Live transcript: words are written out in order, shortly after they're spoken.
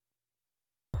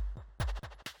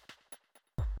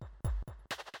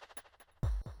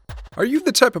Are you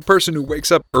the type of person who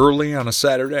wakes up early on a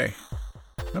Saturday?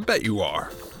 I bet you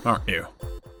are, aren't you?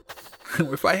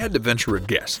 If I had to venture a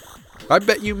guess, I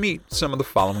bet you meet some of the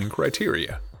following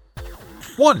criteria.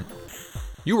 1.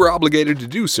 You were obligated to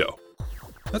do so.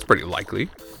 That's pretty likely.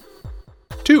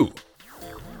 2.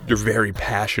 You're very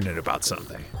passionate about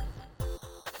something.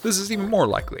 This is even more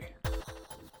likely.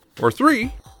 Or 3,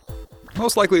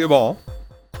 most likely of all,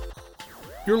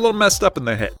 you're a little messed up in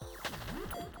the head.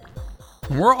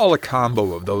 We're all a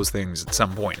combo of those things at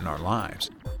some point in our lives.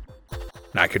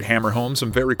 I could hammer home some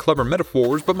very clever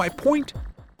metaphors, but my point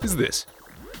is this.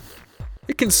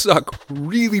 It can suck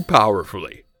really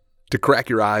powerfully to crack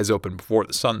your eyes open before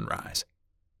the sunrise.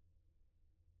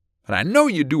 And I know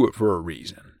you do it for a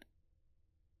reason.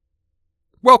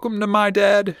 Welcome to My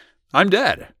Dad, I'm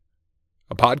Dad.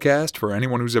 A podcast for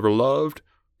anyone who's ever loved,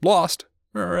 lost,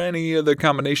 or any of the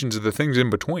combinations of the things in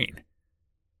between.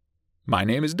 My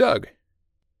name is Doug.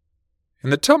 In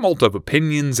the tumult of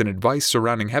opinions and advice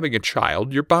surrounding having a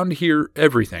child, you're bound to hear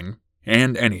everything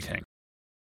and anything.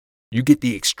 You get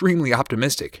the extremely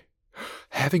optimistic.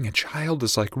 Having a child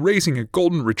is like raising a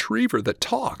golden retriever that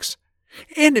talks.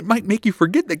 And it might make you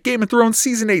forget that Game of Thrones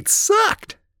Season 8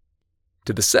 sucked.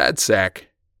 To the sad sack,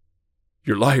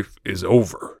 your life is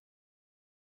over.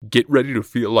 Get ready to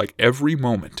feel like every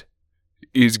moment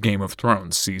is Game of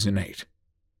Thrones Season 8.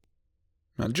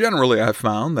 Now, generally, I've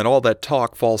found that all that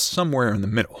talk falls somewhere in the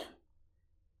middle.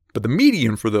 But the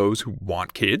median for those who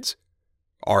want kids,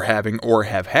 are having or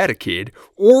have had a kid,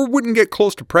 or wouldn't get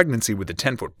close to pregnancy with a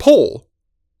 10-foot pole,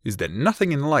 is that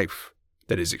nothing in life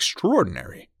that is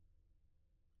extraordinary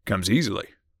comes easily.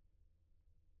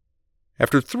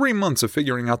 After 3 months of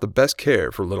figuring out the best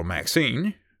care for little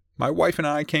Maxine, my wife and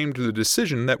I came to the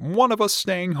decision that one of us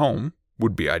staying home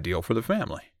would be ideal for the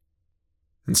family.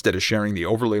 Instead of sharing the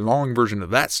overly long version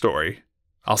of that story,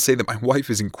 I'll say that my wife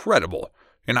is incredible,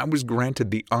 and I was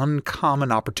granted the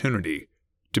uncommon opportunity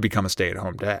to become a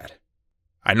stay-at-home dad.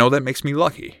 I know that makes me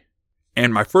lucky.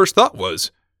 And my first thought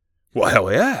was, well,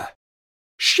 hell yeah.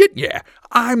 Shit yeah,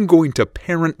 I'm going to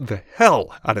parent the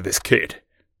hell out of this kid.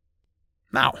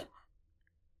 Now,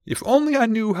 if only I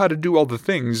knew how to do all the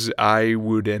things I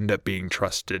would end up being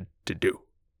trusted to do.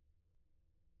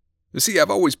 You see,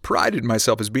 I've always prided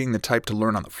myself as being the type to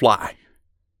learn on the fly.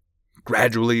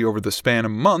 Gradually, over the span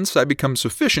of months, I become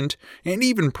sufficient and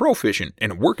even proficient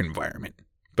in a work environment.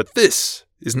 But this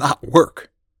is not work.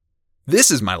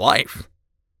 This is my life.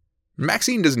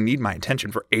 Maxine doesn't need my attention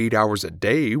for 8 hours a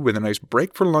day with a nice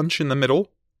break for lunch in the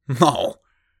middle. No.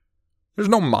 There's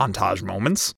no montage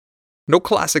moments. No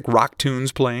classic rock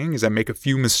tunes playing as I make a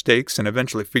few mistakes and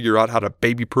eventually figure out how to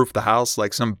baby-proof the house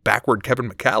like some backward Kevin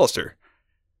McAllister.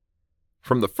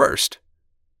 From the first,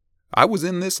 I was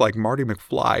in this like Marty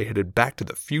McFly headed back to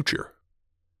the future.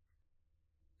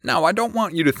 Now, I don't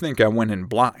want you to think I went in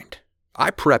blind.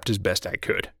 I prepped as best I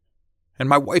could. And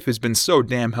my wife has been so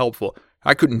damn helpful,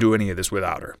 I couldn't do any of this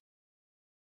without her.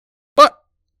 But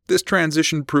this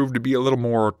transition proved to be a little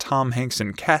more Tom Hanks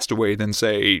in Castaway than,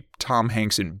 say, Tom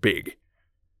Hanks in Big.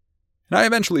 And I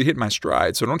eventually hit my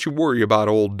stride, so don't you worry about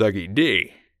old Dougie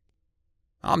D.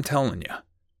 I'm telling you,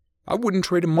 I wouldn't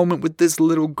trade a moment with this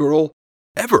little girl,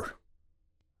 ever.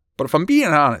 But if I'm being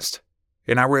honest,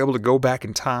 and I were able to go back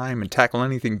in time and tackle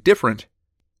anything different,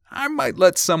 I might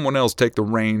let someone else take the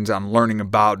reins on learning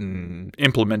about and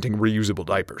implementing reusable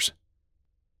diapers.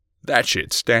 That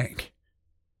shit stank.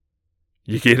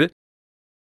 You get it?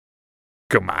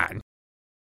 Come on.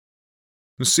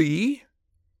 See?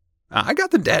 I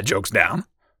got the dad jokes down.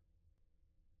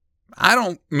 I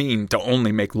don't mean to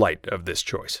only make light of this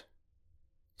choice.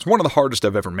 It's one of the hardest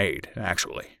I've ever made,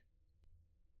 actually.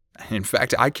 In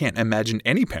fact, I can't imagine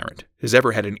any parent has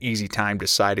ever had an easy time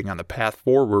deciding on the path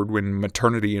forward when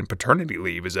maternity and paternity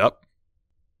leave is up.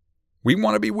 We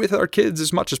want to be with our kids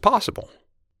as much as possible.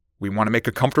 We want to make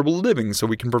a comfortable living so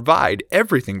we can provide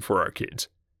everything for our kids.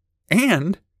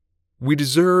 And we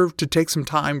deserve to take some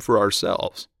time for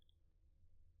ourselves.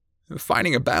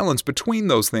 Finding a balance between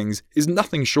those things is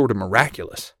nothing short of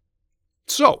miraculous.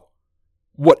 So,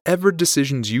 whatever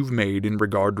decisions you've made in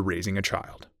regard to raising a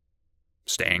child,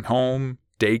 staying home,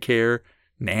 daycare,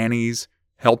 nannies,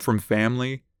 help from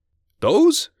family,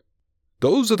 those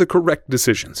are the correct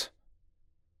decisions.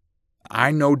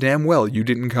 I know damn well you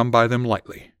didn't come by them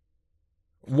lightly.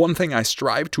 One thing I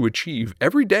strive to achieve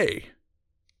every day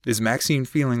is Maxine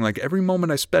feeling like every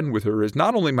moment I spend with her is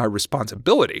not only my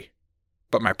responsibility,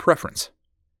 but my preference.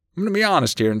 I'm going to be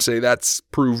honest here and say that's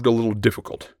proved a little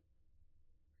difficult.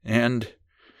 And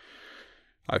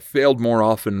I've failed more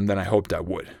often than I hoped I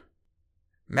would.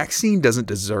 Maxine doesn't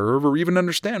deserve or even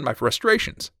understand my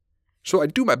frustrations. so I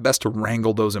do my best to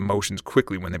wrangle those emotions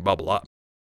quickly when they bubble up.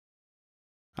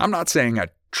 I'm not saying I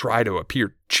try to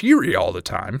appear cheery all the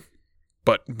time,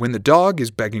 but when the dog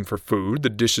is begging for food, the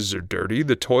dishes are dirty,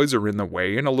 the toys are in the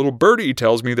way, and a little birdie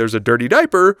tells me there's a dirty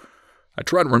diaper, I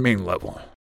try to remain level.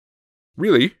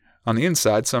 Really, on the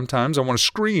inside, sometimes I want to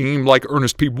scream like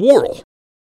Ernest P. Worrell.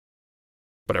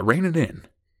 But I rein it in,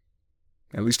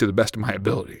 at least to the best of my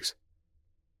abilities.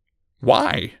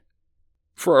 Why?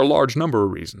 For a large number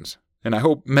of reasons, and I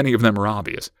hope many of them are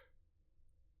obvious.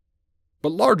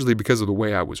 But largely because of the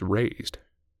way I was raised.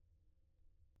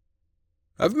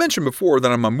 I've mentioned before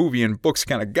that I'm a movie and books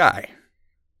kind of guy.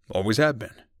 Always have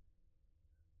been.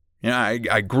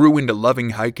 I grew into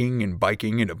loving hiking and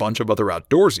biking and a bunch of other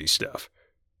outdoorsy stuff,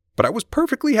 but I was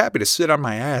perfectly happy to sit on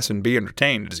my ass and be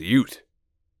entertained as a youth.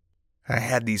 I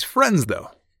had these friends, though,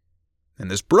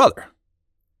 and this brother,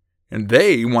 and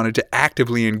they wanted to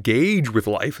actively engage with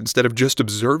life instead of just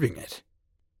observing it.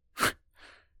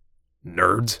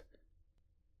 Nerds.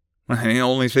 The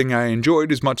only thing I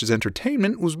enjoyed as much as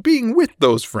entertainment was being with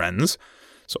those friends,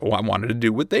 so I wanted to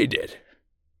do what they did.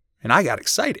 And I got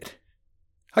excited.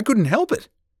 I couldn't help it.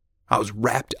 I was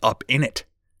wrapped up in it.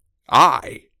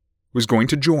 I was going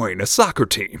to join a soccer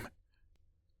team.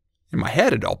 In my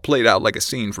head, it all played out like a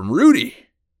scene from Rudy.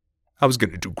 I was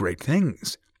going to do great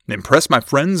things, impress my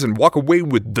friends, and walk away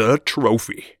with the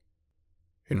trophy.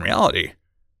 In reality,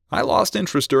 I lost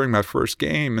interest during my first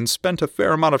game and spent a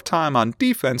fair amount of time on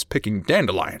defense picking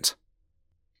dandelions.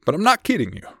 But I'm not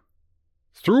kidding you.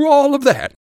 Through all of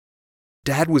that,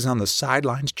 Dad was on the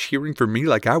sidelines cheering for me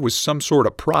like I was some sort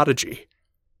of prodigy.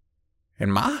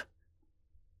 And Ma?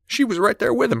 She was right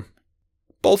there with him.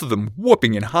 Both of them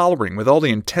whooping and hollering with all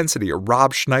the intensity of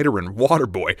Rob Schneider and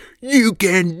Waterboy. You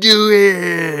can do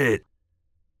it!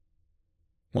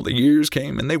 Well, the years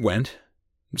came and they went,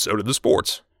 and so did the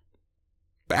sports.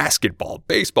 Basketball,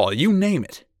 baseball, you name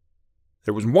it.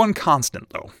 There was one constant,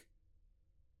 though.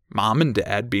 Mom and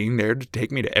Dad being there to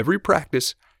take me to every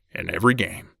practice and every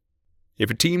game. If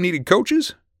a team needed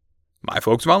coaches, my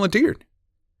folks volunteered.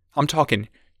 I'm talking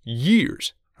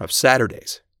years of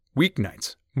Saturdays,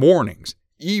 weeknights, mornings,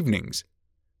 evenings,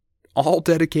 all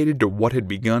dedicated to what had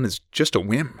begun as just a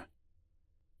whim.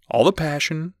 All the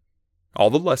passion, all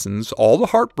the lessons, all the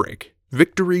heartbreak,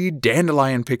 victory,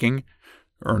 dandelion picking,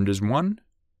 earned as one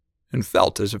and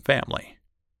felt as a family.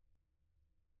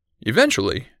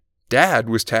 Eventually, Dad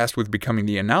was tasked with becoming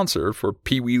the announcer for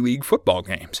Pee Wee League football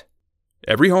games.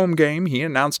 Every home game, he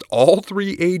announced all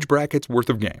 3 age brackets worth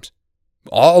of games.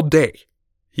 All day,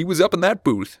 he was up in that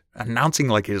booth, announcing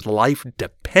like his life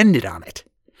depended on it.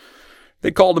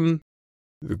 They called him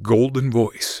the Golden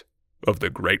Voice of the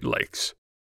Great Lakes.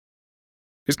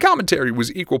 His commentary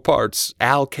was equal parts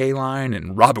Al Kaline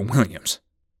and Robin Williams.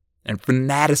 And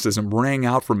fanaticism rang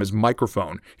out from his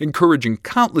microphone, encouraging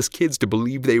countless kids to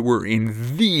believe they were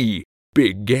in the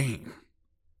big game.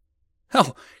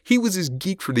 Hell, he was as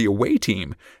geek for the away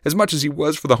team as much as he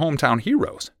was for the hometown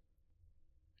heroes.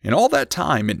 In all that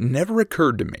time, it never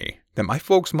occurred to me that my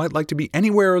folks might like to be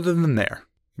anywhere other than there,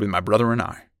 with my brother and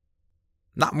I.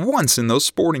 Not once in those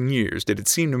sporting years did it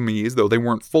seem to me as though they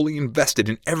weren't fully invested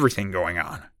in everything going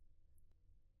on.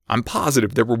 I'm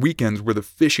positive there were weekends where the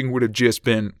fishing would have just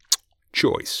been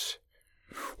choice.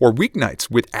 Or weeknights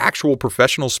with actual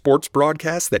professional sports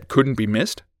broadcasts that couldn't be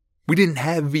missed. We didn't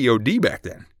have VOD back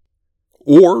then.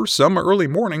 Or some early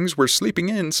mornings where sleeping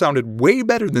in sounded way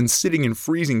better than sitting in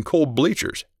freezing cold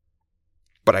bleachers.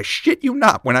 But I shit you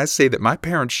not when I say that my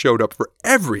parents showed up for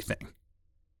everything,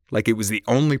 like it was the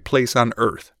only place on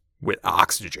earth with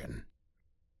oxygen.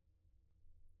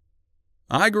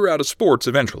 I grew out of sports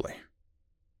eventually.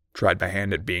 Tried my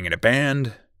hand at being in a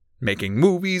band, making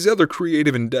movies, other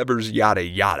creative endeavors, yada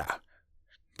yada.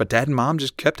 But Dad and Mom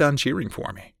just kept on cheering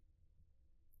for me.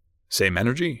 Same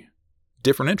energy,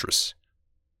 different interests.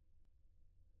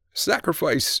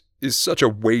 Sacrifice is such a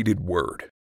weighted word,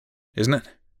 isn't it?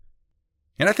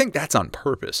 And I think that's on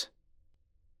purpose.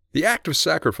 The act of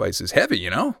sacrifice is heavy, you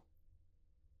know?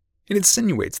 It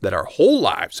insinuates that our whole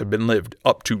lives have been lived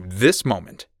up to this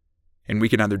moment, and we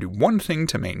can either do one thing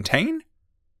to maintain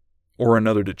or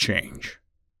another to change.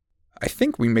 I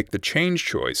think we make the change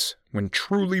choice when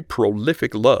truly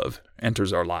prolific love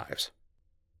enters our lives.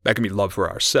 That can be love for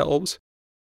ourselves,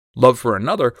 love for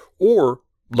another, or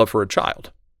love for a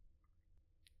child.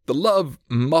 The love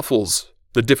muffles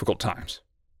the difficult times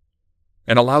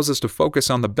and allows us to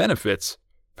focus on the benefits,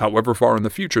 however far in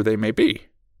the future they may be.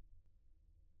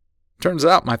 Turns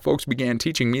out my folks began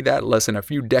teaching me that lesson a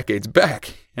few decades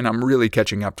back, and I'm really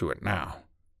catching up to it now.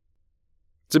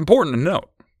 It's important to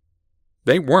note,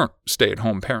 they weren't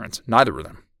stay-at-home parents, neither of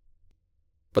them.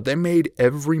 but they made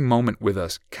every moment with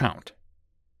us count.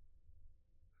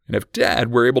 And if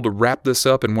Dad were able to wrap this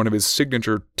up in one of his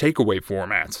signature takeaway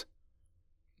formats,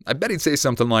 I bet he'd say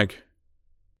something like,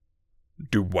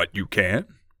 do what you can,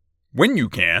 when you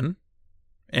can,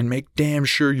 and make damn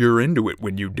sure you're into it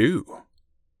when you do.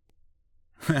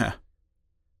 I'm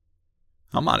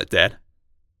on it, Dad.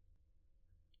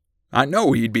 I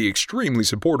know he'd be extremely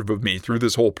supportive of me through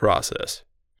this whole process,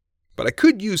 but I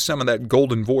could use some of that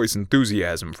golden voice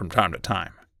enthusiasm from time to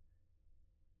time.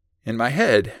 In my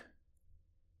head,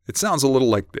 it sounds a little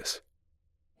like this.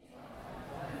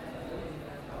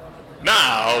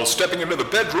 Now, stepping into the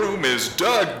bedroom is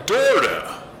Doug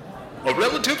Dorda. A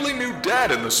relatively new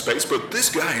dad in the space, but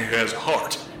this guy has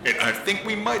heart, and I think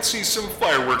we might see some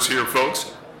fireworks here,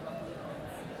 folks.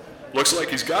 Looks like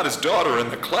he's got his daughter in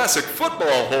the classic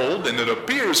football hold, and it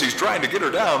appears he's trying to get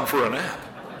her down for a nap.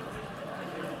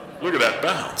 Look at that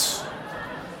bounce.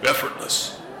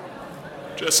 Effortless.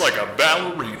 Just like a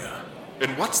ballerina.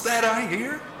 And what's that I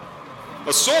hear?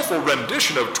 A soulful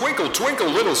rendition of Twinkle, Twinkle,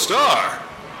 Little Star.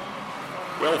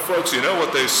 Well, folks, you know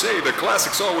what they say, the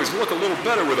classics always look a little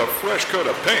better with a fresh coat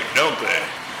of paint, don't they?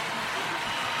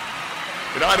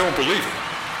 And I don't believe it.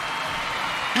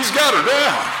 He's got her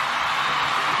down.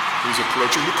 He's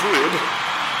approaching the crib.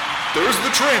 There's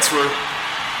the transfer.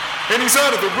 And he's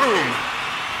out of the room.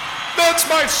 That's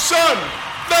my son!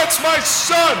 That's my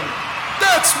son!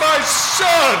 That's my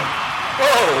son!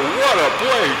 Oh, what a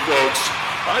play, folks.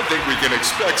 I think we can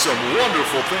expect some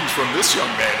wonderful things from this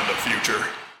young man in the future.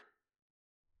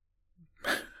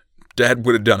 Dad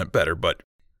would have done it better, but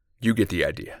you get the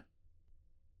idea.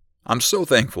 I'm so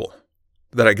thankful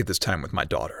that I get this time with my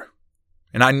daughter.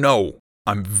 And I know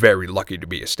I'm very lucky to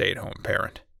be a stay-at-home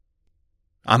parent.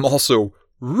 I'm also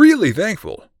really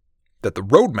thankful that the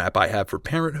roadmap I have for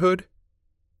parenthood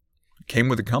came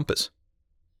with a compass.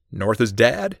 North is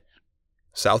Dad,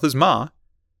 south is Ma,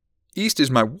 east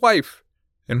is my wife,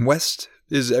 and west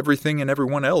is everything and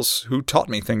everyone else who taught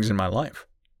me things in my life.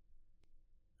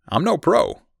 I'm no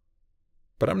pro,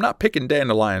 but I'm not picking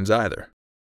dandelions either.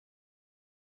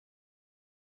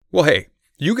 Well, hey,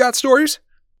 you got stories?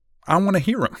 I want to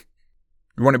hear them.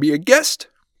 You want to be a guest?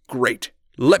 Great.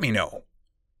 Let me know.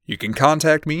 You can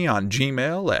contact me on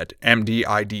Gmail at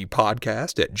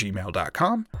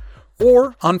mdidpodcast@gmail.com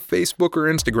or on Facebook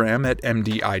or Instagram at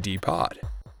mdidpod.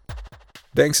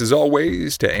 Thanks as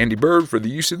always to Andy Bird for the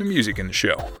use of the music in the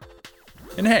show.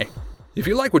 And hey, if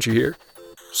you like what you hear,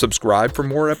 subscribe for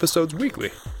more episodes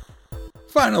weekly.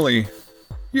 Finally,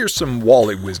 here's some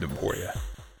Wally wisdom for you.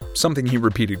 Something he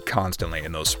repeated constantly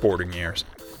in those sporting years.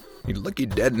 He'd look you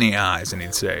dead in the eyes and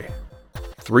he'd say,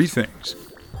 3 things.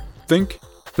 Think,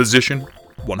 position,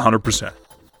 100%.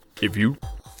 If you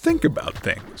think about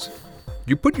things,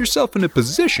 you put yourself in a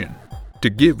position to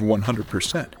give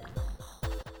 100%.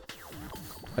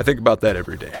 I think about that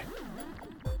every day.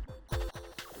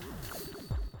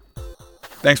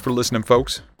 Thanks for listening,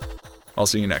 folks. I'll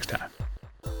see you next time.